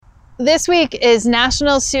This week is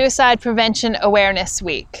National Suicide Prevention Awareness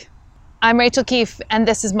Week. I'm Rachael Keefe, and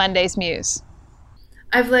this is Monday's Muse.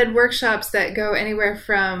 I've led workshops that go anywhere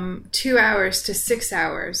from 2 hours to 6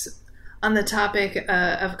 hours on the topic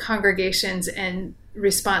of congregations and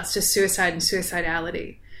response to suicide and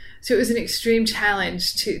suicidality. So it was an extreme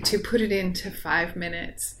challenge to put it into 5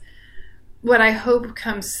 minutes. What I hope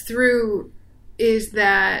comes through is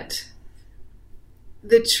that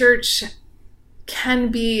the church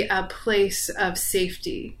can be a place of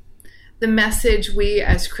safety. The message we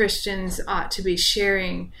as Christians ought to be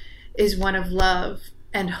sharing is one of love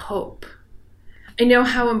and hope. I know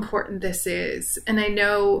how important this is, and I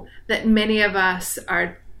know that many of us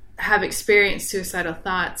have experienced suicidal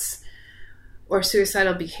thoughts or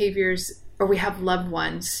suicidal behaviors, or we have loved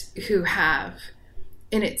ones who have,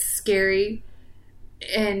 and it's scary,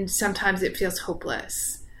 and sometimes it feels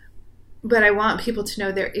hopeless. But I want people to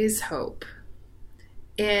know there is hope.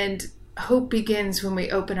 And hope begins when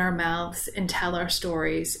we open our mouths and tell our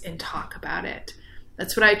stories and talk about it.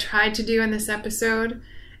 That's what I tried to do in this episode,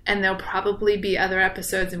 and there'll probably be other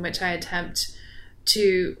episodes in which I attempt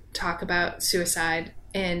to talk about suicide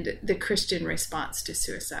and the Christian response to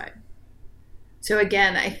suicide. So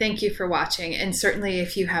again, I thank you for watching, and certainly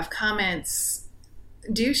if you have comments,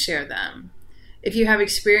 do share them. If you have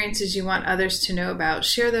experiences you want others to know about,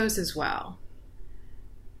 share those as well.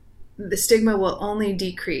 The stigma will only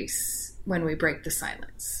decrease when we break the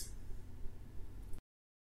silence.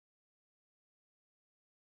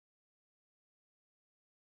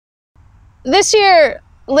 This year,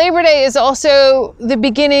 Labor Day is also the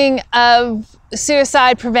beginning of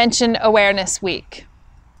Suicide Prevention Awareness Week.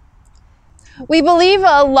 We believe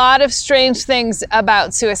a lot of strange things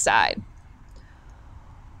about suicide.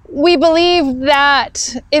 We believe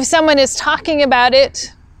that if someone is talking about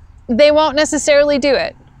it, they won't necessarily do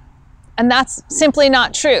it. And that's simply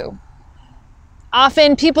not true.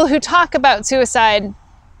 Often people who talk about suicide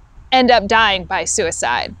end up dying by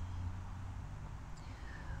suicide.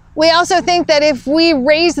 We also think that if we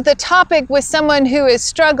raise the topic with someone who is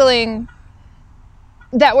struggling,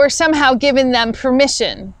 that we're somehow giving them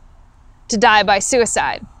permission to die by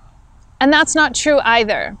suicide. And that's not true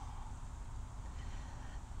either.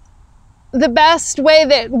 The best way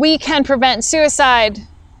that we can prevent suicide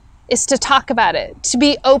is to talk about it, to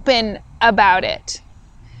be open about it.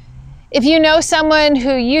 If you know someone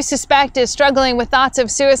who you suspect is struggling with thoughts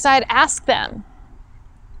of suicide, ask them.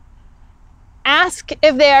 Ask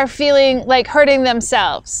if they are feeling like hurting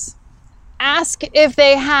themselves. Ask if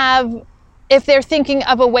they're thinking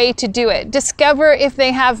of a way to do it. Discover if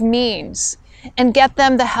they have means and get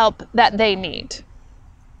them the help that they need.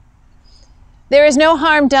 There is no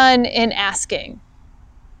harm done in asking.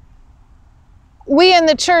 We in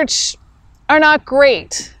the church are not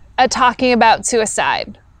great at talking about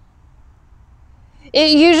suicide.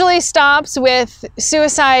 It usually stops with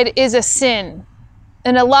suicide is a sin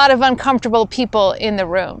and a lot of uncomfortable people in the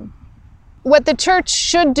room. What the church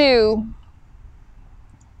should do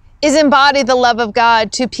is embody the love of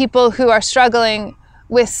God to people who are struggling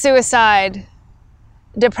with suicide,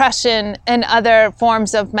 depression, and other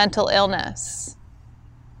forms of mental illness.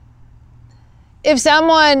 If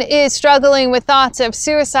someone is struggling with thoughts of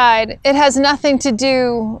suicide, it has nothing to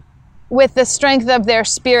do with the strength of their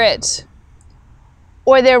spirit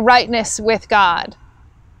or their rightness with God.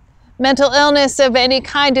 Mental illness of any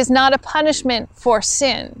kind is not a punishment for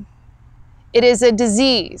sin. It is a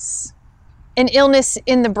disease, an illness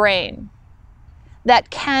in the brain that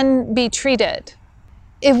can be treated.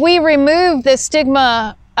 If we remove the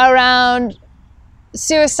stigma around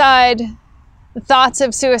suicide, thoughts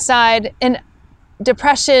of suicide, and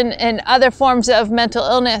depression and other forms of mental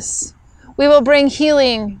illness, we will bring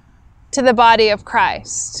healing to the body of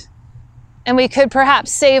Christ. And we could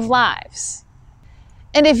perhaps save lives.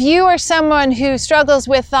 And if you are someone who struggles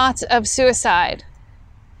with thoughts of suicide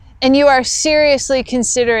and you are seriously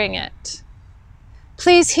considering it,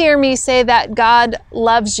 please hear me say that God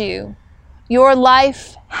loves you. Your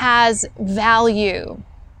life has value.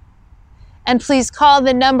 And please call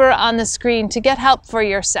the number on the screen to get help for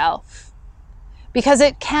yourself, because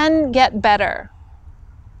it can get better.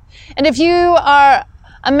 And if you are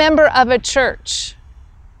a member of a church,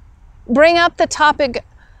 bring up the topic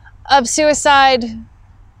of suicide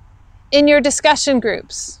in your discussion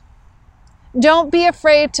groups. Don't be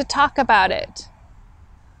afraid to talk about it.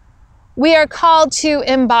 We are called to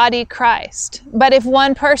embody Christ, but if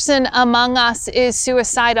one person among us is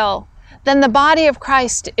suicidal, then the body of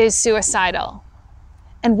Christ is suicidal,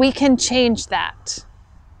 and we can change that.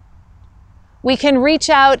 We can reach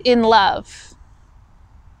out in love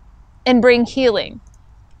and bring healing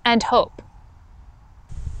and hope.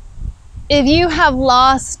 If you have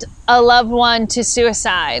lost a loved one to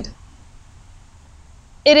suicide,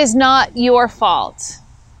 it is not your fault.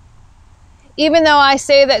 Even though I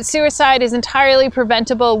say that suicide is entirely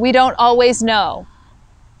preventable, we don't always know.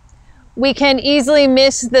 We can easily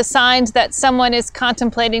miss the signs that someone is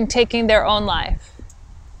contemplating taking their own life.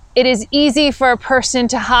 It is easy for a person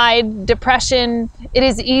to hide depression. It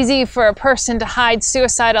is easy for a person to hide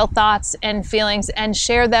suicidal thoughts and feelings and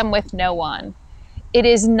share them with no one. It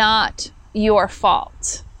is not your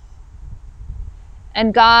fault.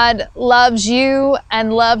 And God loves you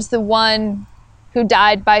and loves the one who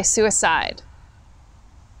died by suicide.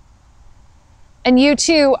 And you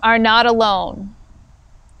too are not alone.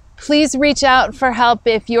 Please reach out for help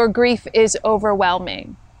if your grief is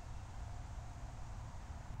overwhelming.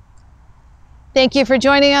 Thank you for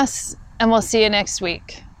joining us, and we'll see you next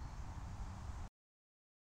week.